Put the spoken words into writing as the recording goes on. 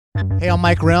Hey, I'm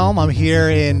Mike Relm. I'm here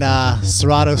in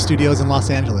Serato Studios in Los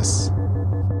Angeles.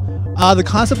 The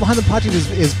concept behind the project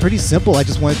is pretty simple. I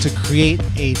just wanted to create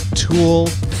a tool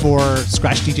for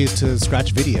scratch DJs to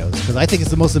scratch videos because I think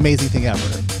it's the most amazing thing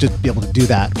ever. Just be able to do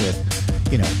that with,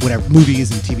 whatever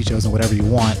movies and TV shows and whatever you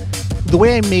want. The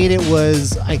way I made it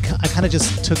was I kind of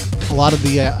just took a lot of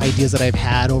the ideas that I've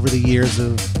had over the years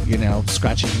of,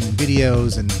 scratching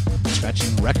videos and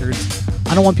scratching records.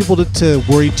 I don't want people to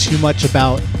worry too much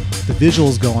about the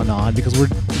visuals going on because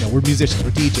we're musicians, we're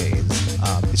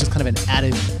DJs. It's just kind of an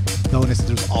added bonus that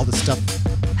there's all this stuff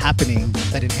happening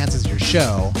that enhances your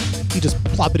show. You just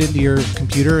plop it into your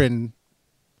computer and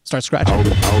start scratching. Out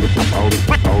of control.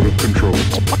 Out of control.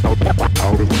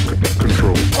 Out of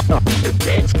control.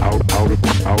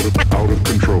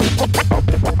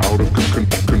 Out of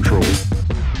control.